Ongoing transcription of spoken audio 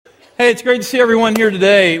Hey, it's great to see everyone here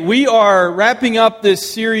today. We are wrapping up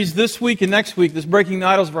this series this week and next week, this Breaking the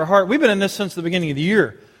Idols of Our Heart. We've been in this since the beginning of the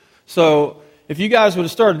year. So if you guys would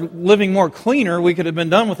have started living more cleaner, we could have been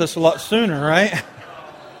done with this a lot sooner, right?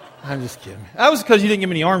 I'm just kidding. That was because you didn't give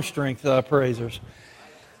me any arm strength praisers.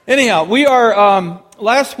 Anyhow, we are,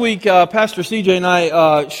 last week, Pastor CJ and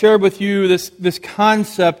I shared with you this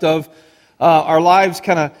concept of our lives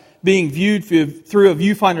kind of being viewed through a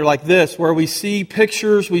viewfinder like this, where we see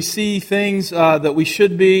pictures, we see things that we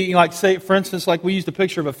should be, like say, for instance, like we used a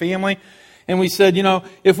picture of a family, and we said,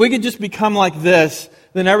 if we could just become like this,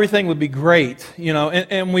 then everything would be great,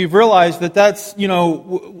 and we've realized that that's,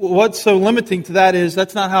 what's so limiting to that is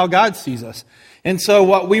that's not how God sees us. And so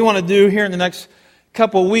what we want to do here in the next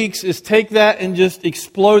couple of weeks is take that and just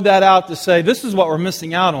explode that out to say, this is what we're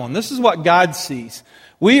missing out on. This is what God sees.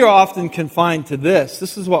 We are often confined to this.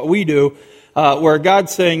 This is what we do, where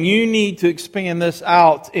God's saying, you need to expand this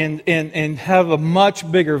out and have a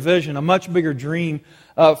much bigger vision, a much bigger dream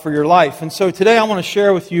for your life. And so today I want to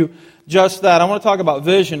share with you just that. I want to talk about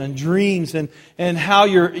vision and dreams and how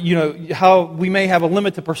how we may have a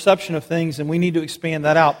limited perception of things, and we need to expand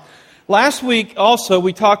that out. Last week also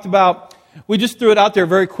we talked about, we just threw it out there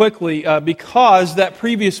very quickly because that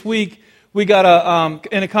previous week we got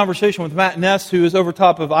in a conversation with Matt Ness, who is over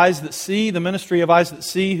top of Eyes That See, the ministry of Eyes That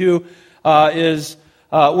See, who is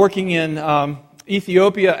working in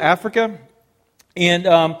Ethiopia, Africa. And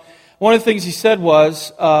one of the things he said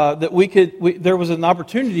was that there was an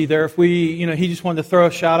opportunity there if we, he just wanted to throw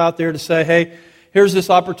a shout out there to say, hey, here's this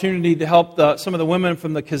opportunity to help some of the women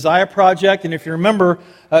from the Keziah Project. And if you remember,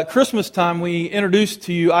 at Christmas time, we introduced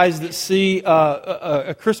to you Eyes That See,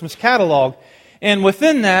 a Christmas catalog. And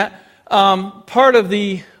within that,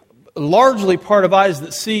 largely part of Eyes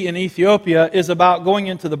That See in Ethiopia is about going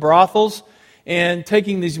into the brothels and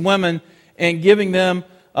taking these women and giving them,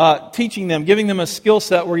 teaching them, giving them a skill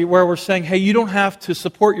set where we're saying, hey, you don't have to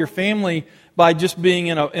support your family by just being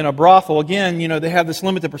in a brothel. Again, they have this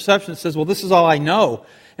limited perception that says, well, this is all I know.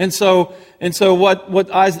 And so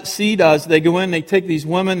what Eyes That See does, they go in, they take these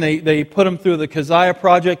women, they put them through the Keziah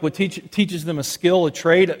Project, which teaches them a skill, a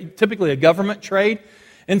trade, typically a government trade.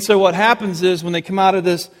 And so what happens is when they come out of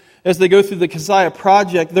this, as they go through the Keziah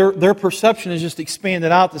Project, their perception is just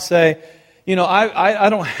expanded out to say, I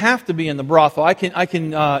don't have to be in the brothel. I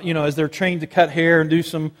can as they're trained to cut hair and do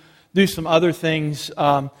some other things,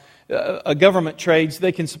 government trades,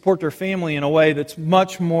 they can support their family in a way that's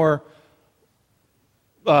much more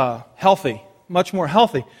healthy. Much more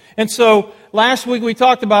healthy. And so last week we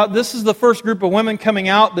talked about this is the first group of women coming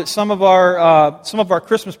out, that some of our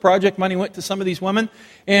Christmas project money went to some of these women.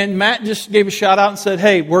 And Matt just gave a shout out and said,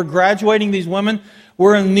 hey, we're graduating these women.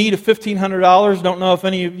 We're in need of $1,500. Don't know if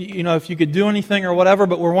any of you, if you could do anything or whatever,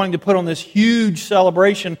 but we're wanting to put on this huge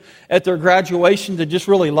celebration at their graduation to just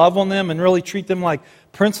really love on them and really treat them like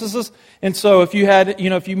princesses. And so if you had,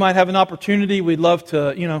 if you might have an opportunity, we'd love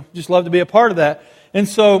to, just love to be a part of that. And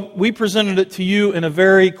so we presented it to you in a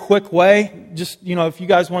very quick way. Just, if you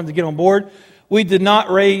guys wanted to get on board. We did not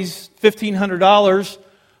raise $1,500.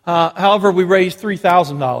 However, we raised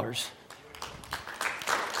 $3,000.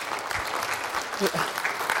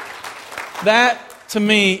 That, to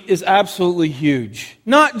me, is absolutely huge.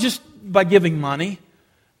 Not just by giving money,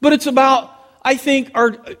 but it's about,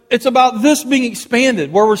 it's about this being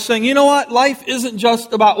expanded, where we're saying, you know what? Life isn't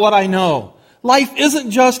just about what I know. Life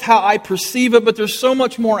isn't just how I perceive it, but there's so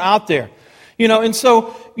much more out there. And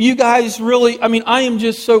so you guys really, I am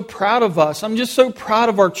just so proud of us. I'm just so proud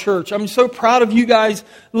of our church. I'm so proud of you guys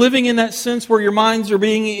living in that sense where your minds are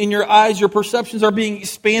being, in your eyes, your perceptions are being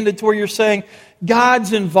expanded to where you're saying,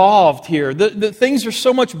 God's involved here. The things are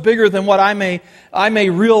so much bigger than what I may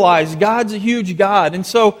realize. God's a huge God. And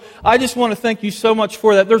so I just want to thank you so much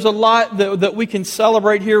for that. There's a lot that we can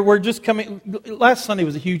celebrate here. We're just coming. Last Sunday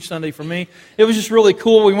was a huge Sunday for me. It was just really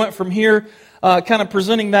cool. We went from here kind of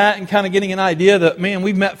presenting that and kind of getting an idea that, man,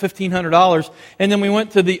 we've met $1,500. And then we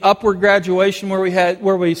went to the Upward graduation where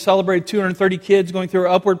we celebrated 230 kids going through our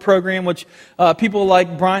Upward program, which people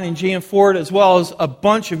like Brian and Jan Ford, as well as a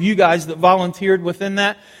bunch of you guys that volunteered within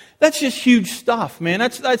that. That's just huge stuff, man.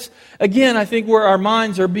 That's again, I think where our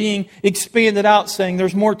minds are being expanded out, saying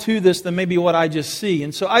there's more to this than maybe what I just see.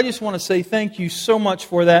 And so I just want to say thank you so much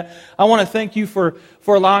for that. I want to thank you for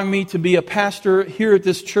allowing me to be a pastor here at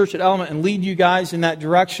this church at Element and lead you guys in that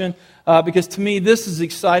direction. Because to me, this is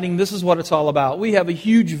exciting. This is what it's all about. We have a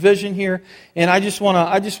huge vision here, and I just want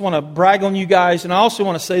to brag on you guys. And I also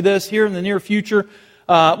want to say this: here in the near future,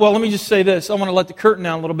 Well, let me just say this. I want to let the curtain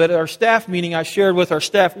down a little bit. At our staff meeting, I shared with our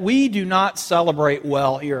staff, we do not celebrate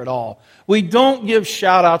well here at all. We don't give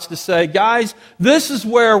shout-outs to say, guys, this is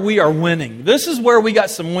where we are winning. This is where we got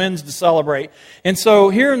some wins to celebrate. And so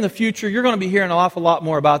here in the future, you're going to be hearing an awful lot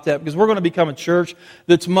more about that because we're going to become a church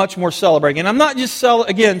that's much more celebrating. And I'm not just,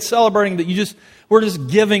 celebrating that we're just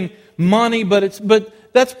giving money, but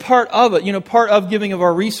that's part of it. Part of giving of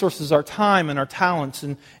our resources, our time and our talents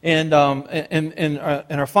and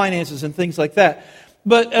our finances and things like that.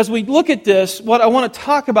 But as we look at this, what I want to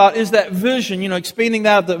talk about is that vision, expanding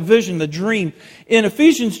that, the vision, the dream. In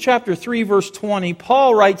Ephesians chapter 3, verse 20,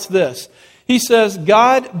 Paul writes this. He says,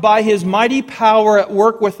 God, by His mighty power at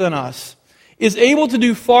work within us, is able to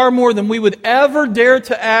do far more than we would ever dare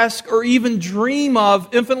to ask or even dream of,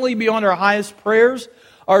 infinitely beyond our highest prayers,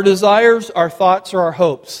 our desires, our thoughts, or our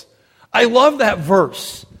hopes. I love that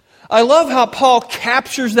verse. I love how Paul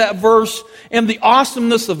captures that verse and the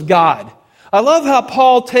awesomeness of God. I love how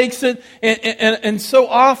Paul takes it, and so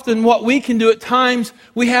often what we can do at times,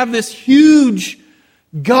 we have this huge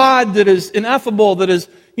God that is ineffable, that is,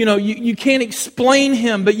 you can't explain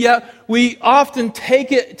Him, but yet we often take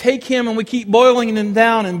Him and we keep boiling Him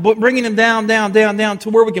down and bringing Him down to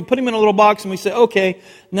where we can put Him in a little box and we say, okay,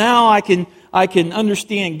 now I can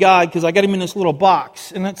understand God because I got Him in this little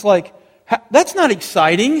box. And it's like, that's not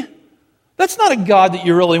exciting. That's not a God that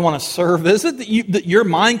you really want to serve, is it? That your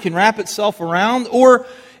mind can wrap itself around? Or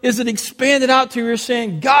is it expanded out to you're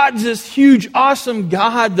saying, God's this huge, awesome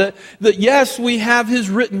God that yes, we have His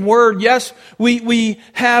written Word. Yes, we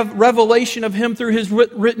have revelation of Him through His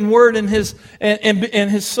written Word and His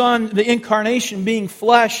Son, the incarnation being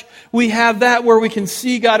flesh. We have that where we can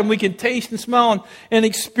see God and we can taste and smell and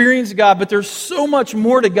experience God. But there's so much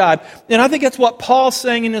more to God. And I think that's what Paul's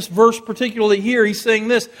saying in this verse particularly here. He's saying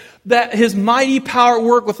this, that His mighty power at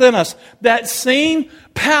work within us, that same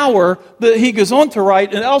power that he goes on to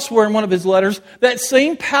write and elsewhere in one of his letters, that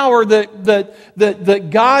same power that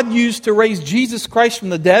God used to raise Jesus Christ from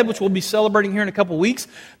the dead, which we'll be celebrating here in a couple weeks,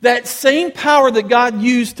 that same power that God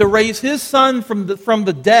used to raise His Son from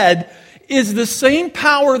the dead is the same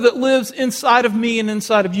power that lives inside of me and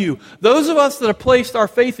inside of you. Those of us that have placed our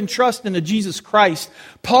faith and trust into Jesus Christ,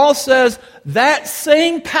 Paul says that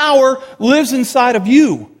same power lives inside of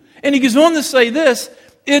you. And he goes on to say this,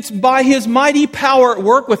 it's by His mighty power at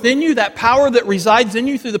work within you, that power that resides in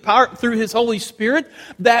you through His Holy Spirit,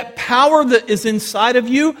 that power that is inside of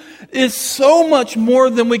you is so much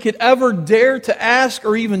more than we could ever dare to ask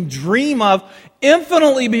or even dream of,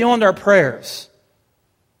 infinitely beyond our prayers.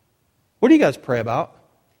 What do you guys pray about?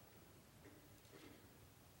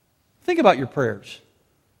 Think about your prayers.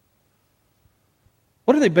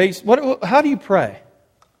 What are they based? How do you pray?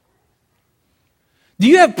 Do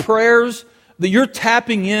you have prayers that you're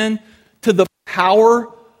tapping in to the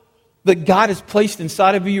power that God has placed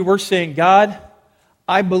inside of you? We're saying, God,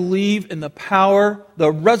 I believe in the power,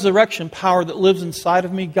 the resurrection power that lives inside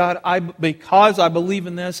of me. God, because I believe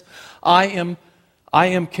in this, I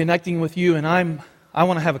am connecting with you and I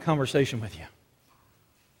want to have a conversation with you.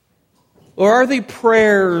 Or are they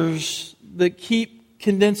prayers that keep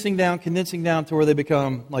condensing down to where they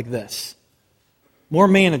become like this? More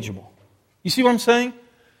manageable. You see what I'm saying?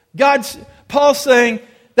 Paul's saying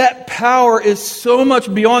that power is so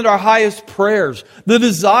much beyond our highest prayers. The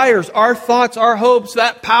desires, our thoughts, our hopes,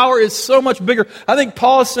 that power is so much bigger. I think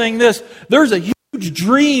Paul is saying this, there's a huge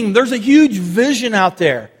dream, there's a huge vision out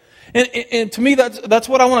there. And to me, that's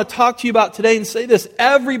what I want to talk to you about today and say this.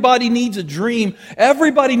 Everybody needs a dream.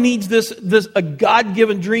 Everybody needs a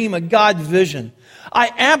God-given dream, a God vision.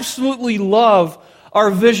 I absolutely love our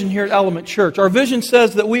vision here at Element Church. Our vision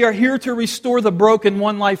says that we are here to restore the broken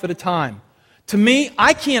one life at a time. To me,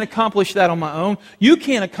 I can't accomplish that on my own. You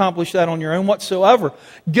can't accomplish that on your own whatsoever.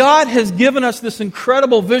 God has given us this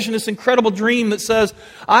incredible vision, this incredible dream that says,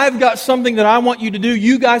 I've got something that I want you to do.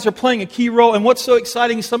 You guys are playing a key role. And what's so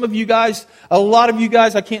exciting, some of you guys, a lot of you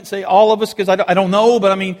guys, I can't say all of us because I don't know,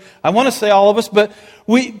 but I want to say all of us, but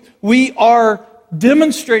we are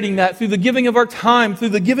demonstrating that through the giving of our time, through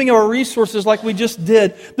the giving of our resources like we just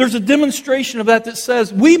did. There's a demonstration of that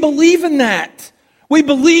says, we believe in that. We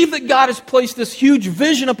believe that God has placed this huge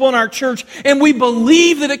vision upon our church, and we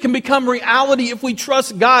believe that it can become reality if we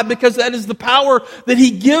trust God, because that is the power that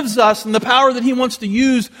He gives us and the power that He wants to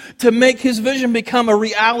use to make His vision become a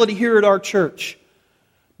reality here at our church.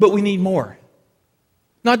 But we need more.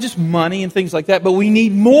 Not just money and things like that, but we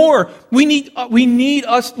need more. We need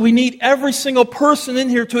every single person in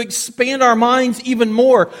here to expand our minds even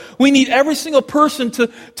more. We need every single person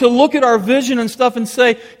to look at our vision and stuff and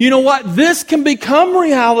say, you know what? This can become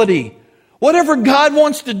reality. Whatever God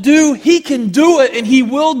wants to do, He can do it, and He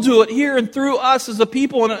will do it here and through us as a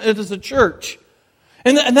people and as a church.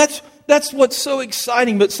 And that's what's so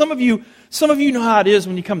exciting. But some of you know how it is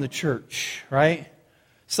when you come to church, right?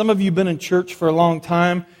 Some of you have been in church for a long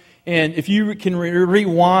time, and if you can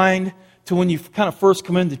rewind to when you kind of first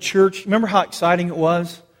come into church, remember how exciting it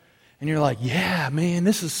was? And you're like, yeah, man,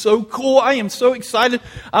 this is so cool. I am so excited.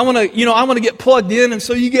 I want to get plugged in. And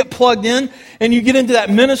so you get plugged in and you get into that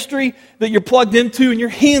ministry that you're plugged into, and your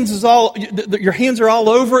hands are all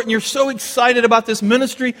over it, and you're so excited about this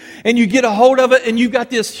ministry, and you get a hold of it, and you've got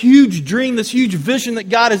this huge dream, this huge vision that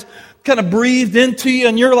God has kind of breathed into you,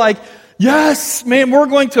 and you're like, yes, man, we're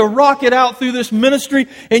going to rock it out through this ministry.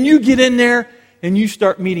 And you get in there and you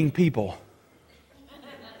start meeting people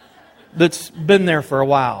that's been there for a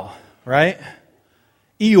while. Right?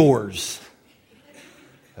 Eeyores.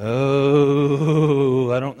 Oh,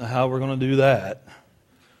 I don't know how we're going to do that.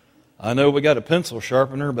 I know we got a pencil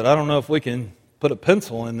sharpener, but I don't know if we can put a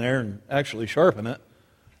pencil in there and actually sharpen it.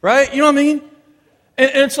 Right? You know what I mean? And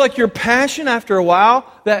it's like your passion after a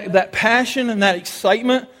while, that passion and that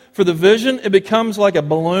excitement for the vision, it becomes like a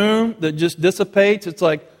balloon that just dissipates. It's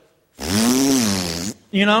like, and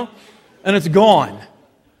it's gone.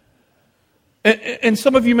 And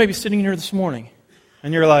some of you may be sitting here this morning,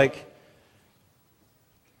 and you're like,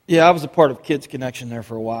 yeah, I was a part of Kids Connection there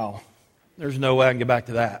for a while. There's no way I can get back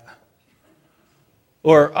to that.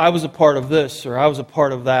 Or I was a part of this, or I was a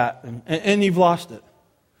part of that, and you've lost it.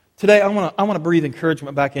 Today, I want to breathe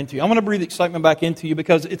encouragement back into you. I want to breathe excitement back into you,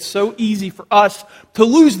 because it's so easy for us to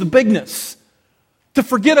lose the bigness, to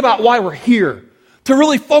forget about why we're here, to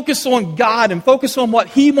really focus on God and focus on what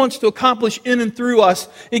He wants to accomplish in and through us.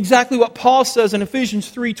 Exactly what Paul says in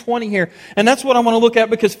Ephesians 3:20 here. And that's what I want to look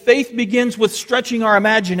at, because faith begins with stretching our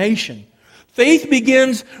imagination. Faith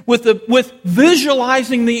begins with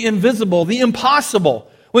visualizing the invisible, the impossible.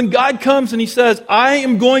 When God comes and He says, I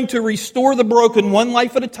am going to restore the broken one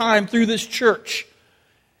life at a time through this church.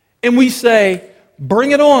 And we say,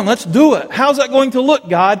 bring it on, let's do it. How's that going to look,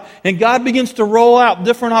 God? And God begins to roll out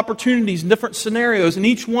different opportunities and different scenarios, and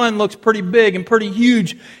each one looks pretty big and pretty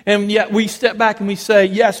huge, and yet we step back and we say,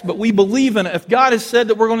 yes, but we believe in it. If God has said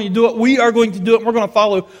that we're going to do it, we are going to do it, and we're going to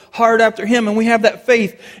follow hard after Him, and we have that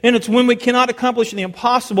faith. And it's when we cannot accomplish the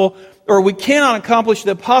impossible, or we cannot accomplish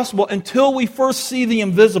the possible until we first see the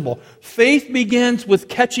invisible. Faith begins with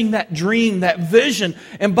catching that dream, that vision,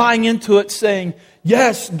 and buying into it, saying,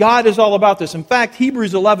 yes, God is all about this. In fact,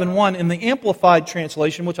 Hebrews 11:1 in the Amplified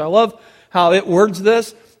translation, which I love how it words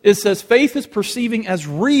this, it says, faith is perceiving as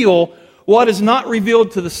real what is not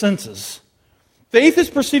revealed to the senses. Faith is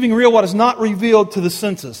perceiving real what is not revealed to the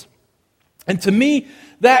senses. And to me,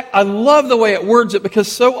 I love the way it words it,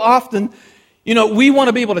 because so often, we want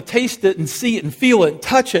to be able to taste it and see it and feel it and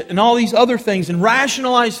touch it and all these other things and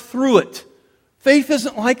rationalize through it. Faith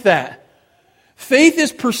isn't like that. Faith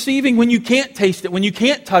is perceiving when you can't taste it, when you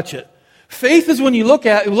can't touch it. Faith is when you look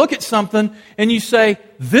at something and you say,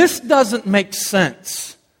 this doesn't make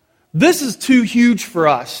sense. This is too huge for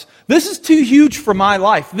us. This is too huge for my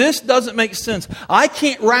life. This doesn't make sense. I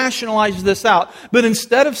can't rationalize this out. But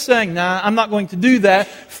instead of saying, nah, I'm not going to do that,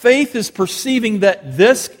 faith is perceiving that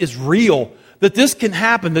this is real, that this can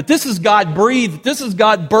happen, that this is God breathed, that this is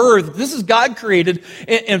God birthed, that this is God created.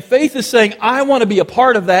 And faith is saying, I want to be a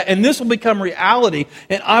part of that, and this will become reality,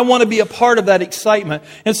 and I want to be a part of that excitement.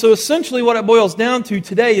 And so essentially what it boils down to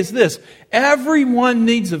today is this. Everyone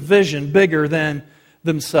needs a vision bigger than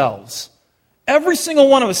themselves. Every single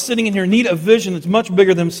one of us sitting in here need a vision that's much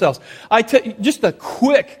bigger than themselves. Just a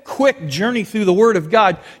quick journey through the Word of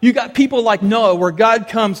God. You got people like Noah, where God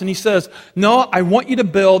comes and He says, Noah, I want you to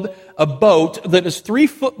build a boat that is 3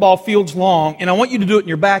 football fields long, and I want you to do it in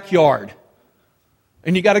your backyard.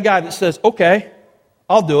 And you got a guy that says, okay,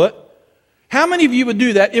 I'll do it. How many of you would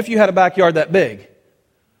do that if you had a backyard that big?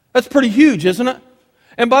 That's pretty huge, isn't it?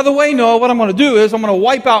 And by the way, Noah, what I'm going to do is I'm going to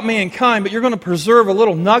wipe out mankind, but you're going to preserve a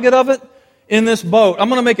little nugget of it in this boat. I'm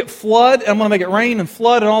going to make it flood, and I'm going to make it rain and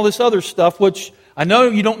flood and all this other stuff, which I know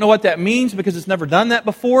you don't know what that means because it's never done that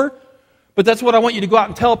before, but that's what I want you to go out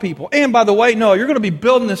and tell people. And by the way, no, you're going to be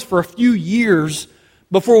building this for a few years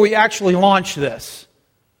before we actually launch this.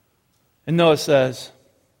 And Noah says,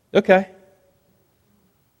 okay,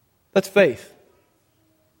 that's faith.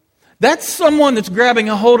 That's someone that's grabbing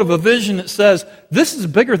a hold of a vision that says, this is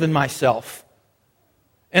bigger than myself.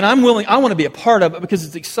 And I want to be a part of it because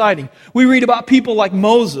it's exciting. We read about people like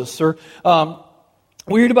Moses, or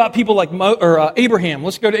we read about people like Abraham.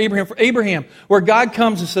 Let's go to Abraham. For Abraham, where God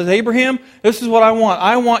comes and says, Abraham, this is what I want.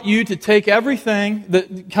 I want you to take everything,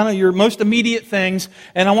 kind of your most immediate things,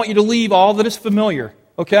 and I want you to leave all that is familiar.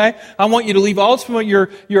 Okay? I want you to leave all from your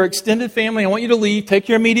extended family. I want you to leave. Take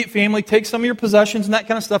your immediate family. Take some of your possessions and that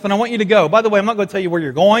kind of stuff. And I want you to go. By the way, I'm not going to tell you where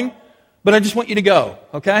you're going, but I just want you to go.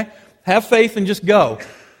 Okay? Have faith and just go.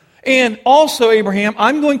 And also, Abraham,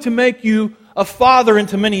 I'm going to make you a father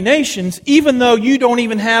into many nations, even though you don't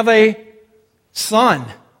even have a son.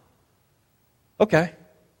 Okay.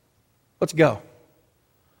 Let's go.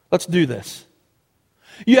 Let's do this.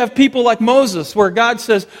 You have people like Moses, where God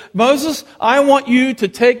says, Moses, I want you to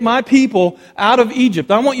take my people out of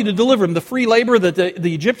Egypt. I want you to deliver them. The free labor that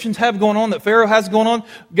the Egyptians have going on, that Pharaoh has going on.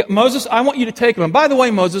 Moses, I want you to take them. And by the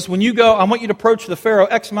way, Moses, when you go, I want you to approach the Pharaoh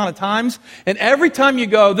X amount of times. And every time you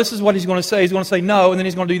go, this is what he's going to say. He's going to say no, and then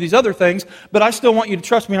he's going to do these other things. But I still want you to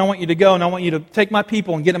trust me, and I want you to go, and I want you to take my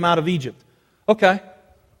people and get them out of Egypt. Okay,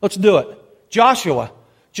 let's do it.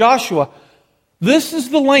 Joshua, this is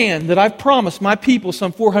the land that I've promised my people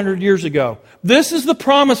some 400 years ago. This is the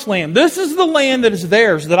promised land. This is the land that is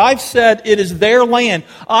theirs, that I've said it is their land.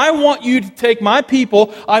 I want you to take my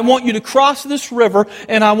people, I want you to cross this river,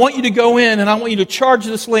 and I want you to go in, and I want you to charge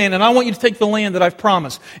this land, and I want you to take the land that I've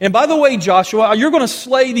promised. And by the way, Joshua, you're going to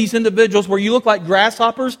slay these individuals where you look like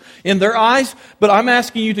grasshoppers in their eyes, but I'm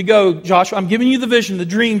asking you to go, Joshua. I'm giving you the vision, the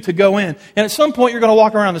dream to go in. And at some point, you're going to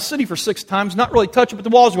walk around the city for 6 times, not really touch it, but the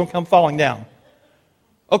walls are going to come falling down.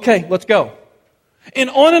 Okay, let's go. And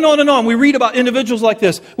on and on and on. We read about individuals like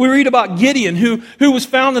this. We read about Gideon, who was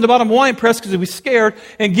found in the bottom of a wine press because he was scared.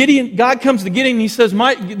 And Gideon, God comes to Gideon and he says,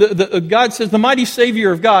 God says, the mighty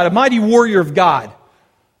Savior of God, a mighty warrior of God.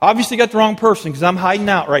 Obviously got the wrong person because I'm hiding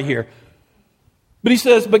out right here. But he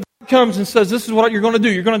says, but God comes and says, this is what you're going to do.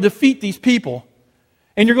 You're going to defeat these people.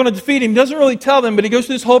 And you're going to defeat him. He doesn't really tell them, but he goes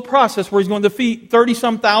through this whole process where he's going to defeat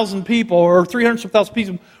 30-some thousand people or 300-some thousand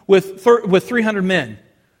people with 300 men.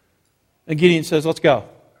 And Gideon says, let's go.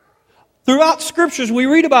 Throughout Scriptures, we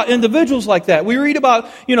read about individuals like that. We read about,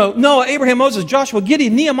 Noah, Abraham, Moses, Joshua,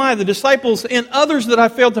 Gideon, Nehemiah, the disciples, and others that I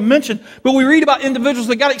failed to mention. But we read about individuals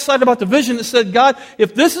that got excited about the vision that said, God,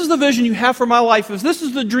 if this is the vision you have for my life, if this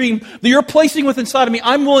is the dream that you're placing within inside of me,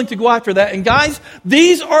 I'm willing to go after that. And guys,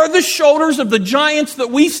 these are the shoulders of the giants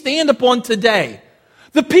that we stand upon today.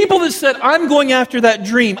 The people that said, I'm going after that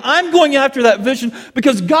dream. I'm going after that vision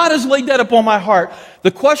because God has laid that upon my heart.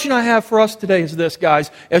 The question I have for us today is this,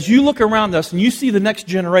 guys. As you look around us and you see the next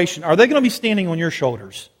generation, are they going to be standing on your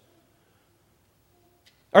shoulders?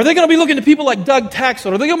 Are they going to be looking at people like Doug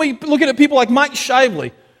Taxel? Are they going to be looking at people like Mike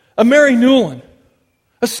Shively, a Mary Newland,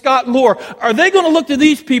 a Scott Lohr? Are they going to look to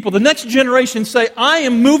these people, the next generation, and say, I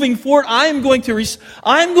am moving forward. I am going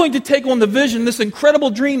to take on the vision, this incredible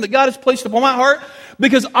dream that God has placed upon my heart,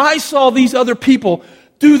 because I saw these other people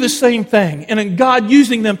do the same thing, and in God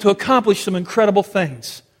using them to accomplish some incredible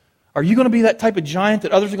things. Are you going to be that type of giant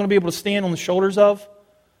that others are going to be able to stand on the shoulders of?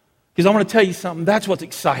 Because I want to tell you something, that's what's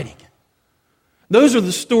exciting. Those are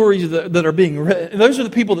the stories that are being written. Those are the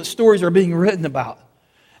people that stories are being written about.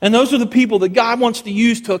 And those are the people that God wants to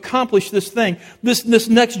use to accomplish this thing, this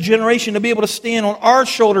next generation, to be able to stand on our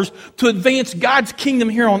shoulders to advance God's kingdom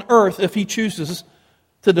here on earth if He chooses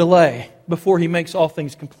to delay before He makes all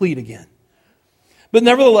things complete again. But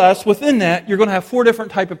nevertheless, within that, you're going to have 4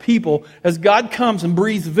 different type of people as God comes and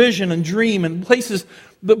breathes vision and dream and places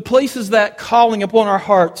that calling upon our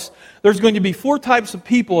hearts. There's going to be 4 types of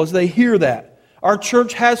people as they hear that. Our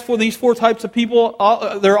church has these 4 types of people.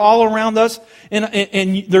 They're all around us.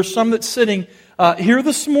 And there's some that's sitting here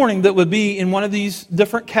this morning that would be in one of these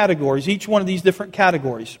different categories, each one of these different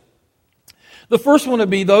categories. The first one would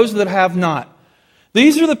be those that have not.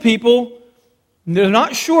 These are the people, they're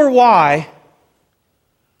not sure why,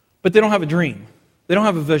 but they don't have a dream. They don't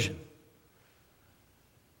have a vision.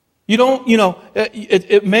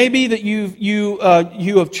 It may be that you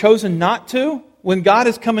have chosen not to. When God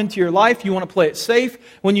has come into your life, you want to play it safe.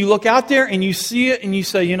 When you look out there and you see it and you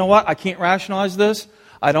say, you know what, I can't rationalize this.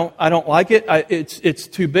 I don't like it. It's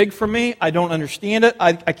too big for me. I don't understand it.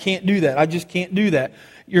 I can't do that. I just can't do that.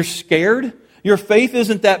 You're scared. Your faith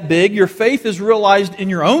isn't that big. Your faith is realized in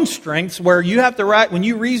your own strengths where you have to when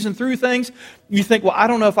you reason through things, you think, well, I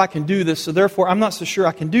don't know if I can do this, so therefore I'm not so sure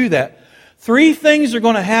I can do that. 3 things are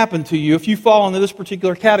going to happen to you if you fall into this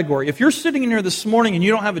particular category. If you're sitting in here this morning and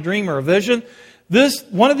you don't have a dream or a vision,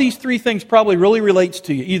 one of these 3 things probably really relates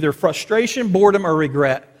to you, either frustration, boredom, or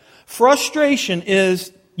regret. Frustration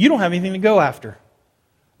is you don't have anything to go after.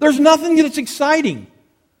 There's nothing that's exciting.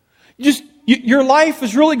 Your life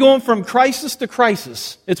is really going from crisis to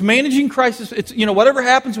crisis. It's managing crisis. It's, whatever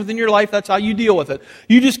happens within your life, that's how you deal with it.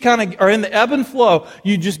 You just kind of are in the ebb and flow.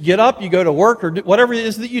 You just get up, you go to work, or whatever it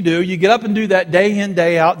is that you do. You get up and do that day in,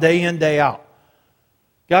 day out, day in, day out.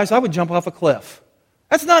 Guys, I would jump off a cliff.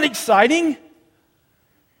 That's not exciting.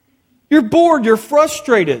 You're bored. You're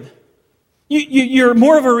frustrated. You're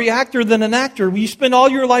more of a reactor than an actor. You spend all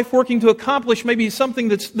your life working to accomplish maybe something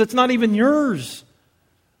that's not even yours.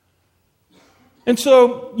 And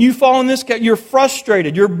so you fall in this category. You're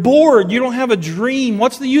frustrated. You're bored. You don't have a dream.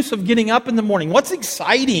 What's the use of getting up in the morning? What's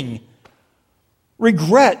exciting?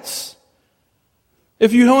 Regrets.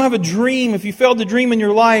 If you don't have a dream, if you failed to dream in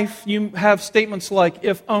your life, you have statements like,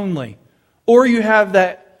 if only. Or you have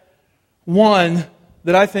that one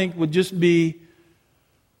that I think would just be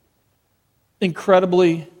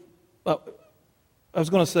incredibly, I was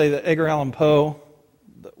going to say that Edgar Allan Poe,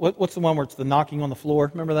 what's the one where it's the knocking on the floor?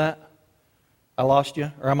 Remember that? I lost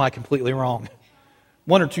you? Or am I completely wrong?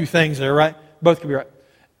 One or two things there, right? Both could be right.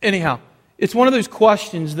 Anyhow, it's one of those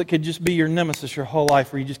questions that could just be your nemesis your whole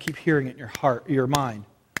life, where you just keep hearing it in your heart, your mind.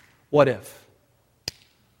 What if?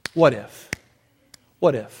 What if?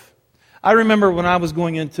 What if? I remember when I was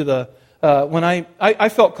going into the, when I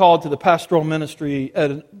felt called to the pastoral ministry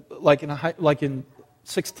at like in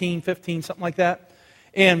 16, 15, something like that.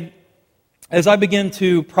 And as I began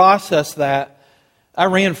to process that, I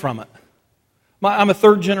ran from it. I'm a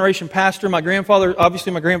third generation pastor. My grandfather's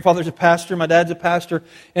a pastor. My dad's a pastor.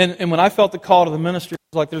 And when I felt the call to the ministry, I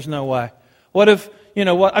was like, there's no way. What if, you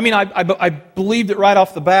know what? I mean, I believed it right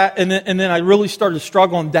off the bat, and then I really started to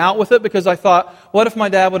struggle and doubt with it, because I thought, what if my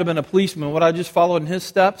dad would have been a policeman? Would I just follow in his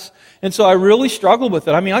steps? And so I really struggled with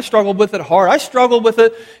it. I mean, I struggled with it hard. I struggled with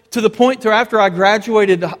it to the point to after I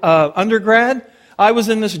graduated undergrad, I was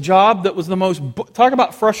in this job that was the most, talk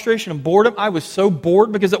about frustration and boredom. I was so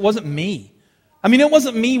bored because it wasn't me. I mean, it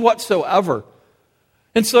wasn't me whatsoever.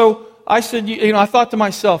 And so I said, I thought to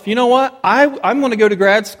myself, you know what? I'm going to go to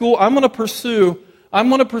grad school. I'm going to pursue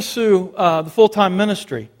the full-time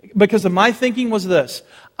ministry, because of my thinking was this: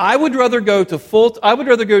 I would rather go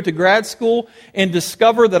to grad school and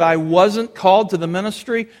discover that I wasn't called to the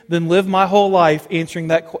ministry than live my whole life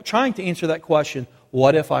trying to answer that question,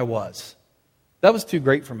 what if I was? That was too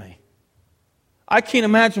great for me. I can't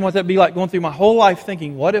imagine what that'd be like, going through my whole life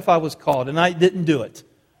thinking, what if I was called and I didn't do it?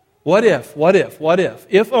 What if?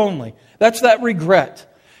 If only. That's that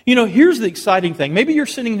regret. Here's the exciting thing. Maybe you're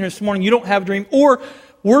sitting here this morning, you don't have a dream, or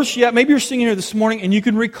worse yet, maybe you're sitting here this morning and you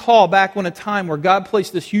can recall back when a time where God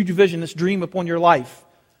placed this huge vision, this dream upon your life.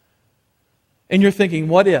 And you're thinking,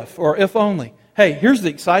 what if? Or if only. Hey, here's the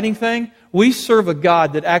exciting thing. We serve a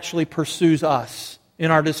God that actually pursues us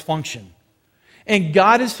in our dysfunction. And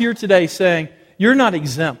God is here today saying, you're not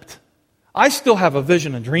exempt. I still have a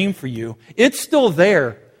vision and dream for you. It's still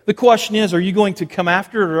there. The question is, are you going to come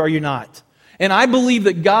after it or are you not? And I believe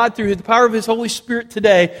that God, through the power of His Holy Spirit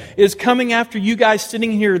today, is coming after you guys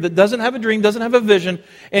sitting here that doesn't have a dream, doesn't have a vision,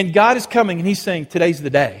 and God is coming and He's saying, today's the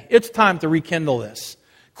day. It's time to rekindle this.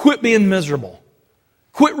 Quit being miserable.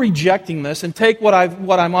 Quit rejecting this and take what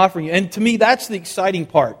I'm offering you. And to me, that's the exciting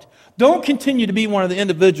part. Don't continue to be one of the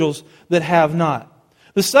individuals that have not.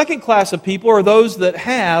 The second class of people are those that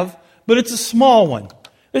have, but it's a small one.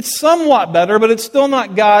 It's somewhat better, but it's still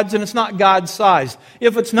not God's, and it's not God-sized.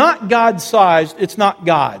 If it's not God-sized, it's not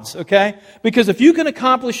God's, okay? Because if you can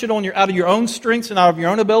accomplish it out of your own strengths and out of your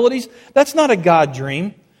own abilities, that's not a God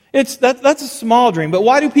dream. That's a small dream. But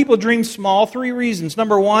why do people dream small? 3 reasons.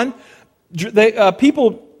 Number one,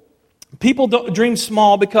 people don't dream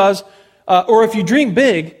small because, or if you dream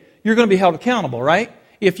big, you're going to be held accountable, right?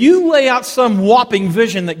 If you lay out some whopping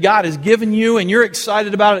vision that God has given you and you're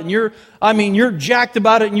excited about it and you're jacked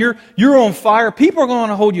about it and you're on fire, people are going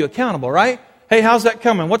to hold you accountable, right? Hey, how's that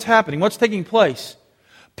coming? What's happening? What's taking place?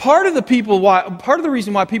 Part of the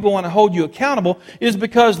reason why people want to hold you accountable is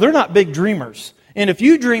because they're not big dreamers. And if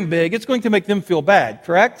you dream big, it's going to make them feel bad,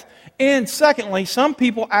 correct? And secondly, some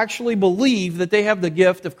people actually believe that they have the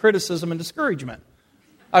gift of criticism and discouragement.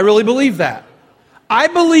 I really believe that. I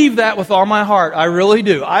believe that with all my heart. I really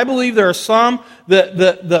do. I believe there are some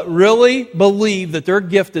that really believe that they're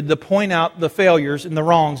gifted to point out the failures and the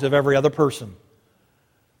wrongs of every other person.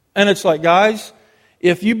 And it's like, guys,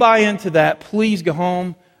 if you buy into that, please go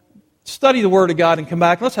home, study the Word of God, and come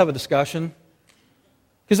back. Let's have a discussion.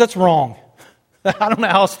 Because that's wrong. I don't know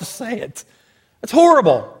how else to say it. It's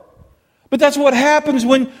horrible. But that's what happens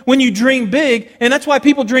when you dream big, and that's why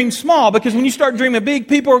people dream small, because when you start dreaming big,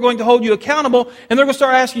 people are going to hold you accountable, and they're going to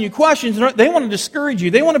start asking you questions, and they want to discourage you.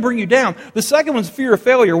 They want to bring you down. The second one's fear of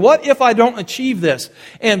failure. What if I don't achieve this?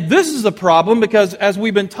 And this is a problem, because as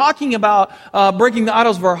we've been talking about breaking the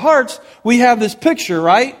idols of our hearts, we have this picture,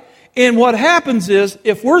 right? And what happens is,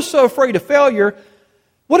 if we're so afraid of failure,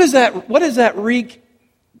 what is that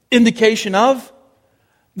indication of?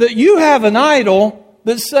 That you have an idol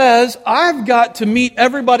that says, I've got to meet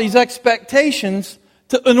everybody's expectations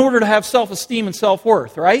in order to have self-esteem and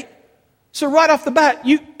self-worth, right? So right off the bat,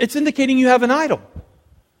 it's indicating you have an idol.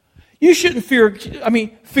 You shouldn't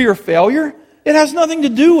fear failure. It has nothing to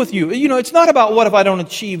do with you. It's not about what if I don't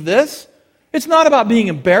achieve this. It's not about being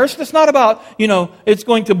embarrassed. It's not about, it's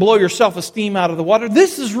going to blow your self-esteem out of the water.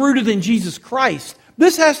 This is rooted in Jesus Christ.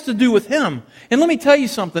 This has to do with Him. And let me tell you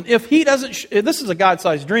something. If this is a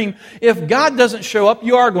God-sized dream. If God doesn't show up,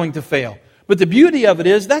 you are going to fail. But the beauty of it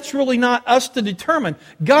is, that's really not us to determine.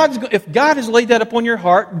 If God has laid that upon your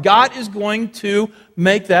heart, God is going to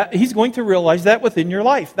make that, He's going to realize that within your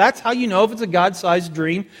life. That's how you know if it's a God-sized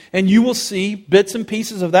dream, and you will see bits and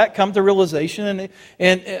pieces of that come to realization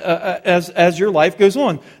as your life goes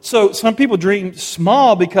on. So some people dream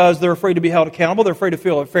small because they're afraid to be held accountable, they're afraid to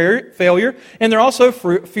feel a failure, and they're also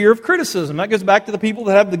fear of criticism. That goes back to the people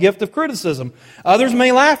that have the gift of criticism. Others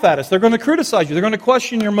may laugh at us. They're going to criticize you. They're going to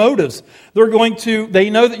question your motives. They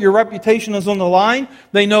know that your reputation is on the line.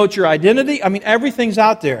 They know it's your identity. Everything's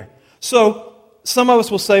out there. So some of us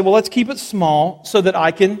will say, well, let's keep it small so that I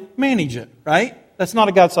can manage it, right? That's not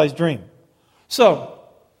a God-sized dream. So,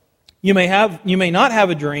 you may not have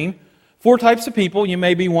a dream. 4 types of people. You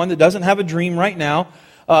may be one that doesn't have a dream right now.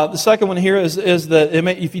 The second one here is that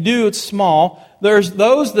if you do, it's small. There's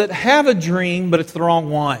those that have a dream, but it's the wrong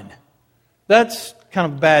one. That's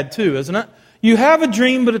kind of bad too, isn't it? You have a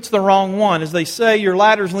dream, but it's the wrong one. As they say, your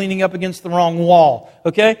ladder's leaning up against the wrong wall.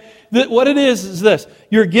 Okay? What it is this.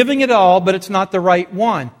 You're giving it all, but it's not the right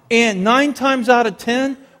one. And 9 times out of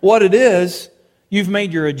 10, what it is, you've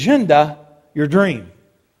made your agenda your dream.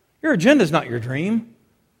 Your agenda is not your dream.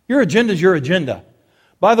 Your agenda is your agenda.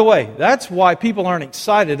 By the way, that's why people aren't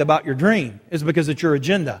excited about your dream, is because it's your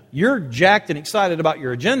agenda. You're jacked and excited about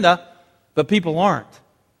your agenda, but people aren't,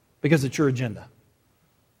 because it's your agenda.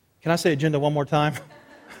 Can I say agenda one more time?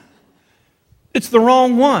 It's the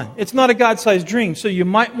wrong one. It's not a God-sized dream. So you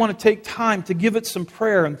might want to take time to give it some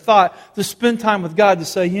prayer and thought, to spend time with God to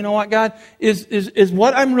say, you know what, God, is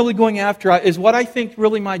what I'm really going after, is what I think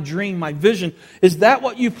really my dream, my vision, is that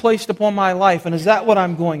what you've placed upon my life, and is that what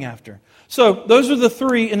I'm going after? So those are the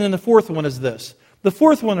 3, and then the 4th one is this. The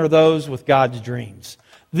 4th one are those with God's dreams.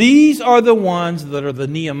 These are the ones that are the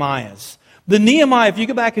Nehemiahs. The Nehemiah, if you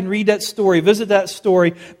go back and read that story, visit that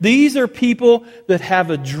story, these are people that have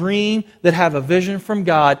a dream, that have a vision from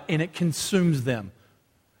God, and it consumes them.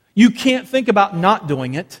 You can't think about not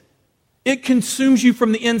doing it. It consumes you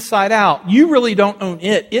from the inside out. You really don't own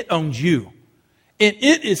it. It owns you. And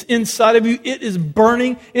it is inside of you. It is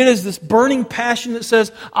burning. It is this burning passion that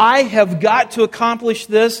says, I have got to accomplish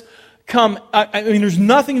this. There's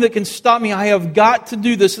nothing that can stop me. I have got to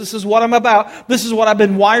do this. This is what I'm about. This is what I've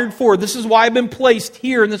been wired for. This is why I've been placed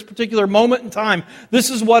here in this particular moment in time. This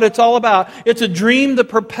is what it's all about. It's a dream that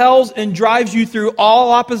propels and drives you through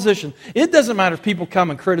all opposition. It doesn't matter if people come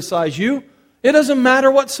and criticize you. It doesn't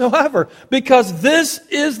matter whatsoever, because this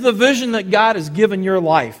is the vision that God has given your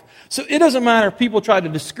life. So it doesn't matter if people try to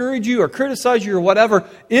discourage you or criticize you or whatever.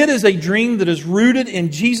 It is a dream that is rooted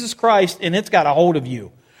in Jesus Christ, and it's got a hold of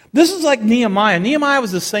you. This is like Nehemiah. Nehemiah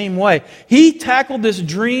was the same way. He tackled this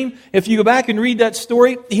dream. If you go back and read that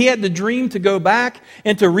story, he had the dream to go back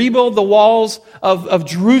and to rebuild the walls of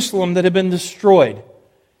Jerusalem that had been destroyed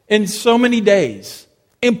in so many days.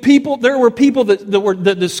 And there were people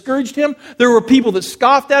that discouraged him. There were people that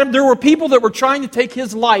scoffed at him. There were people that were trying to take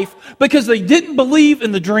his life because they didn't believe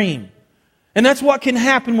in the dream. And that's what can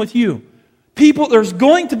happen with you. There's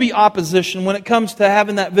going to be opposition when it comes to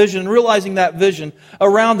having that vision and realizing that vision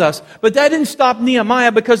around us. But that didn't stop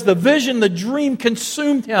Nehemiah, because the vision, the dream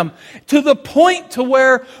consumed him to the point to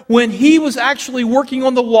where when he was actually working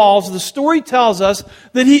on the walls, the story tells us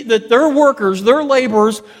that their workers, their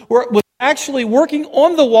laborers, were actually working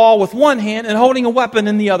on the wall with one hand and holding a weapon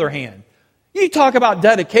in the other hand. You talk about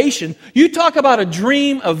dedication. You talk about a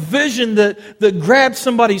dream, a vision that grabbed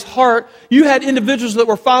somebody's heart. You had individuals that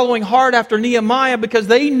were following hard after Nehemiah because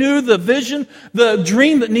they knew the vision, the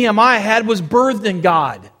dream that Nehemiah had was birthed in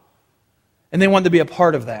God. And they wanted to be a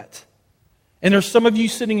part of that. And there's some of you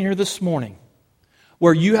sitting here this morning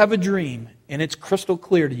where you have a dream and it's crystal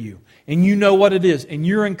clear to you. And you know what it is, and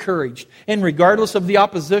you're encouraged. And regardless of the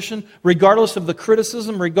opposition, regardless of the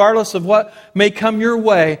criticism, regardless of what may come your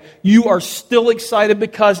way, you are still excited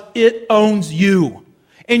because it owns you.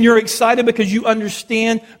 And you're excited because you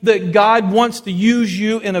understand that God wants to use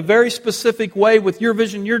you in a very specific way with your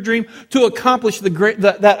vision, your dream, to accomplish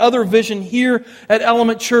that other vision here at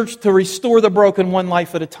Element Church, to restore the broken one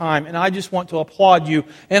life at a time. And I just want to applaud you,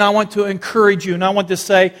 and I want to encourage you, and I want to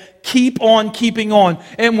say, keep on keeping on.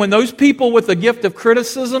 And when those people with the gift of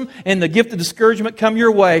criticism and the gift of discouragement come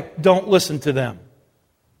your way, don't listen to them.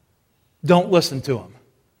 Don't listen to them.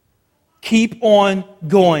 Keep on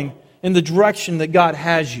going. in the direction that God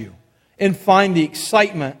has you and find the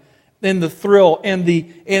excitement and the thrill and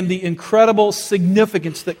the incredible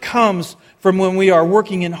significance that comes from when we are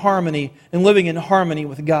working in harmony and living in harmony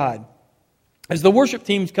with God. As the worship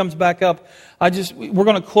team comes back up, we're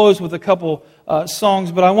going to close with a couple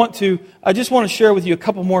songs, but I just want to share with you a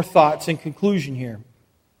couple more thoughts in conclusion here.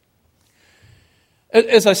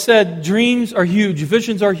 As I said, dreams are huge,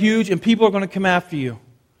 visions are huge, and people are going to come after you.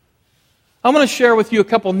 I'm going to share with you a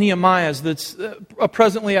couple Nehemiahs that's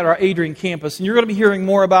presently at our Adrian campus, and you're going to be hearing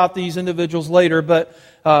more about these individuals later, but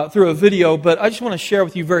through a video. But I just want to share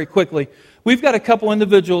with you very quickly. We've got a couple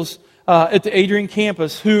individuals at the Adrian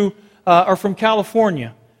campus who are from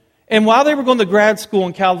California, and while they were going to grad school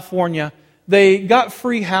in California, they got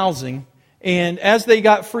free housing, and as they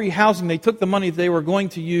got free housing, they took the money that they were going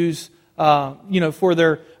to use, for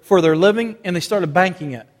their living, and they started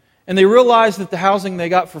banking it. And they realized that the housing they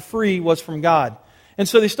got for free was from God. And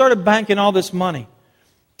so they started banking all this money.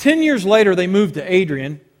 10 years later, they moved to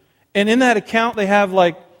Adrian, and in that account, they have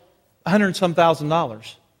like $100-some thousand.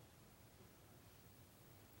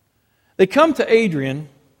 They come to Adrian,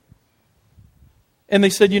 and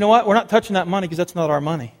they said, you know what? We're not touching that money because that's not our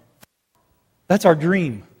money. That's our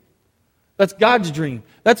dream. That's God's dream.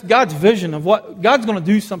 That's God's vision of what God's going to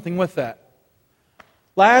do something with that.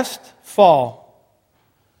 Last fall,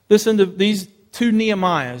 these two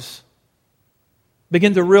Nehemiahs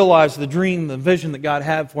began to realize the dream, the vision that God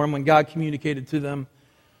had for them when God communicated to them,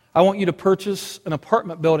 I want you to purchase an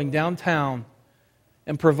apartment building downtown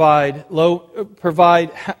and provide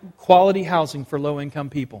quality housing for low-income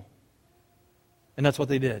people. And that's what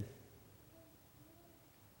they did.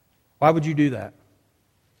 Why would you do that?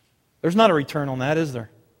 There's not a return on that, is there?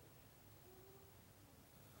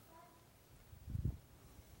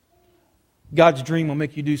 God's dream will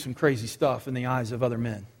make you do some crazy stuff in the eyes of other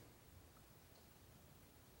men.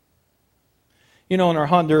 You know, on our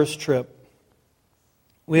Honduras trip,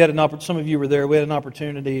 we had some of you were there, we had an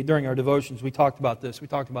opportunity during our devotions, we talked about this, we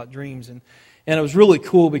talked about dreams, and it was really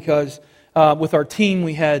cool because with our team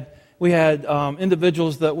we had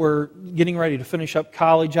individuals that were getting ready to finish up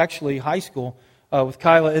college, actually high school, with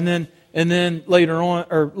Kyla, and then later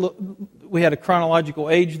on, we had a chronological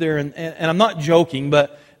age there, and I'm not joking,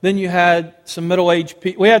 but then you had some middle-aged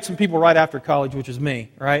people. We had some people right after college, which is me,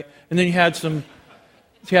 right? And then you had some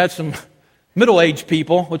middle-aged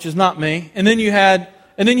people, which is not me, and then you had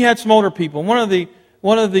some older people. We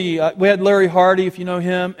had Larry Hardy, if you know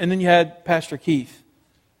him, and then you had Pastor Keith.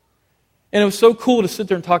 And it was so cool to sit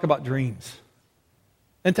there and talk about dreams,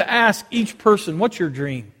 and to ask each person, "What's your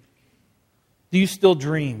dream? Do you still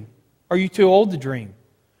dream? Are you too old to dream?"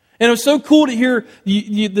 And it was so cool to hear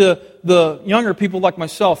the younger people like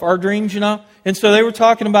myself, our dreams, And so they were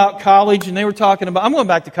talking about college, and they were talking about, I'm going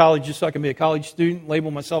back to college just so I can be a college student,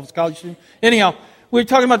 label myself as a college student. Anyhow, we were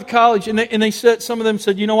talking about the college, and they said, some of them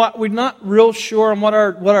said, you know what, we're not real sure on what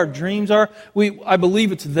our dreams are. I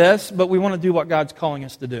believe it's this, but we want to do what God's calling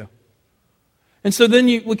us to do. And so then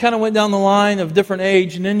we kind of went down the line of different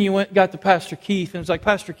age, and then you got to Pastor Keith, and it was like,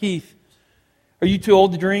 Pastor Keith, are you too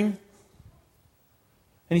old to dream?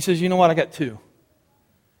 And he says, you know what, I got two.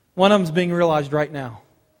 One of them's being realized right now.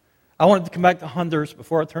 I wanted to come back to Honduras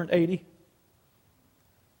before I turned 80.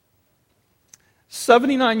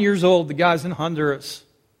 79 years old, the guy's in Honduras,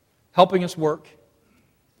 helping us work.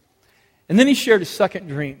 And then he shared his second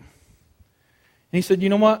dream. And he said, you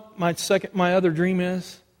know what, my other dream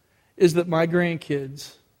is that my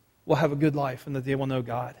grandkids will have a good life and that they will know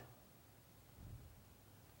God.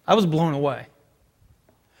 I was blown away.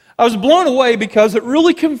 I was blown away because it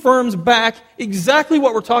really confirms back exactly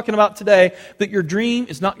what we're talking about today, that your dream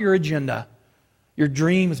is not your agenda. Your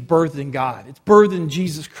dream is birthed in God. It's birthed in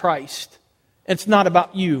Jesus Christ. It's not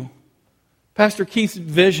about you. Pastor Keith's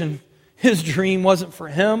vision, his dream wasn't for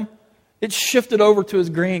him. It shifted over to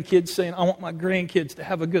his grandkids saying, I want my grandkids to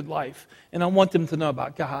have a good life and I want them to know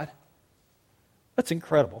about God. That's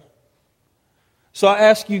incredible. So I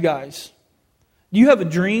ask you guys, do you have a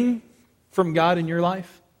dream from God in your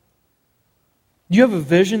life? Do you have a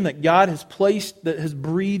vision that God has placed, that has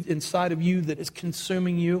breathed inside of you, that is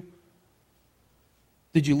consuming you?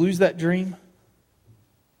 Did you lose that dream?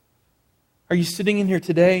 Are you sitting in here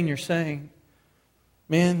today and you're saying,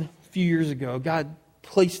 man, a few years ago, God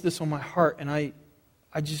placed this on my heart and I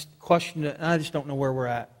just questioned it and I just don't know where we're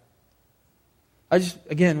at. I just,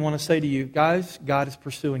 again, want to say to you, guys, God is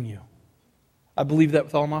pursuing you. I believe that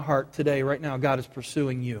with all my heart today, right now, God is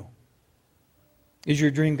pursuing you. Is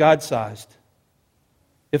your dream God-sized?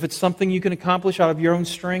 If it's something you can accomplish out of your own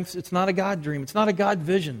strengths, it's not a God dream. It's not a God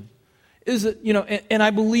vision. Is it, and I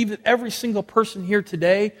believe that every single person here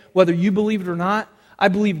today, whether you believe it or not, I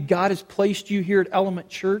believe God has placed you here at Element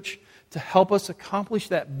Church to help us accomplish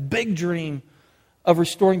that big dream of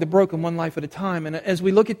restoring the broken one life at a time. And as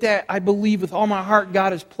we look at that, I believe with all my heart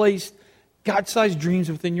God has placed God-sized dreams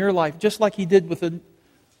within your life, just like He did with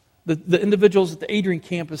the individuals at the Adrian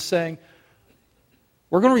campus saying,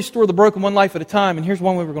 we're going to restore the broken one life at a time, and here's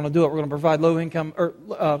one way we're going to do it. We're going to provide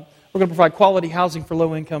we're going to provide quality housing for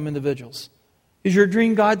low-income individuals. Is your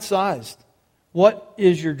dream God-sized? What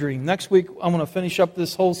is your dream? Next week, I'm going to finish up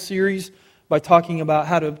this whole series by talking about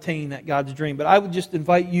how to obtain that God's dream. But I would just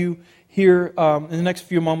invite you here in the next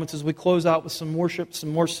few moments as we close out with some worship, some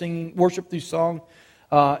more singing, worship through song.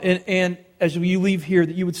 And as you leave here,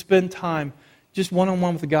 that you would spend time just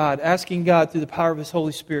one-on-one with God, asking God through the power of His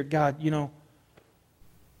Holy Spirit, God,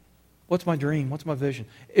 what's my dream? What's my vision?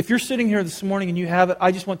 If you're sitting here this morning and you have it,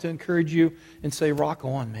 I just want to encourage you and say, rock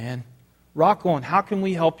on, man. Rock on. How can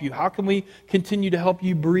we help you? How can we continue to help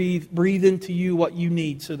you breathe into you what you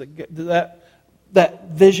need so that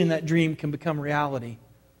vision, that dream can become reality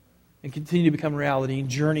and continue to become reality and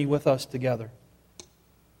journey with us together.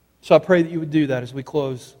 So I pray that you would do that as we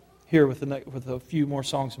close here with a few more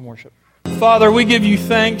songs of worship. Father, we give you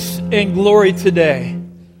thanks and glory today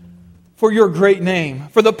for your great name,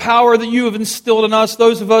 for the power that you have instilled in us,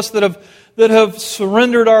 those of us that have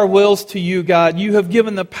surrendered our wills to you, God. You have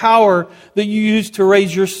given the power that you used to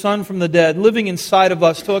raise your Son from the dead, living inside of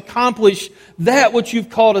us to accomplish that which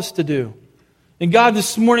you've called us to do. And God,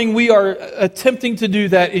 this morning we are attempting to do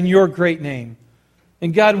that in your great name.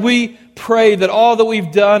 And God, we pray that all that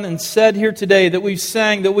we've done and said here today, that we've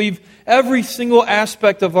sang, that every single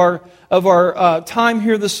aspect of our time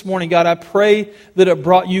here this morning, God, I pray that it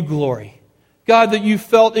brought you glory. God, that you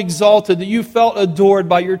felt exalted, that you felt adored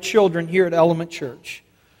by your children here at Element Church.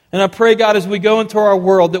 And I pray, God, as we go into our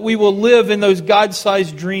world, that we will live in those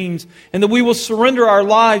God-sized dreams and that we will surrender our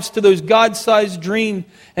lives to those God-sized dreams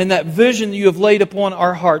and that vision that you have laid upon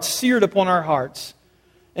our hearts, seared upon our hearts.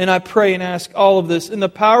 And I pray and ask all of this in the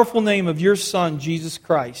powerful name of your Son, Jesus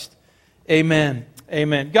Christ. Amen.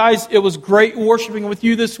 Amen. Guys, it was great worshiping with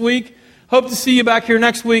you this week. Hope to see you back here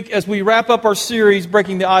next week as we wrap up our series,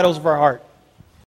 Breaking the Idols of Our Heart.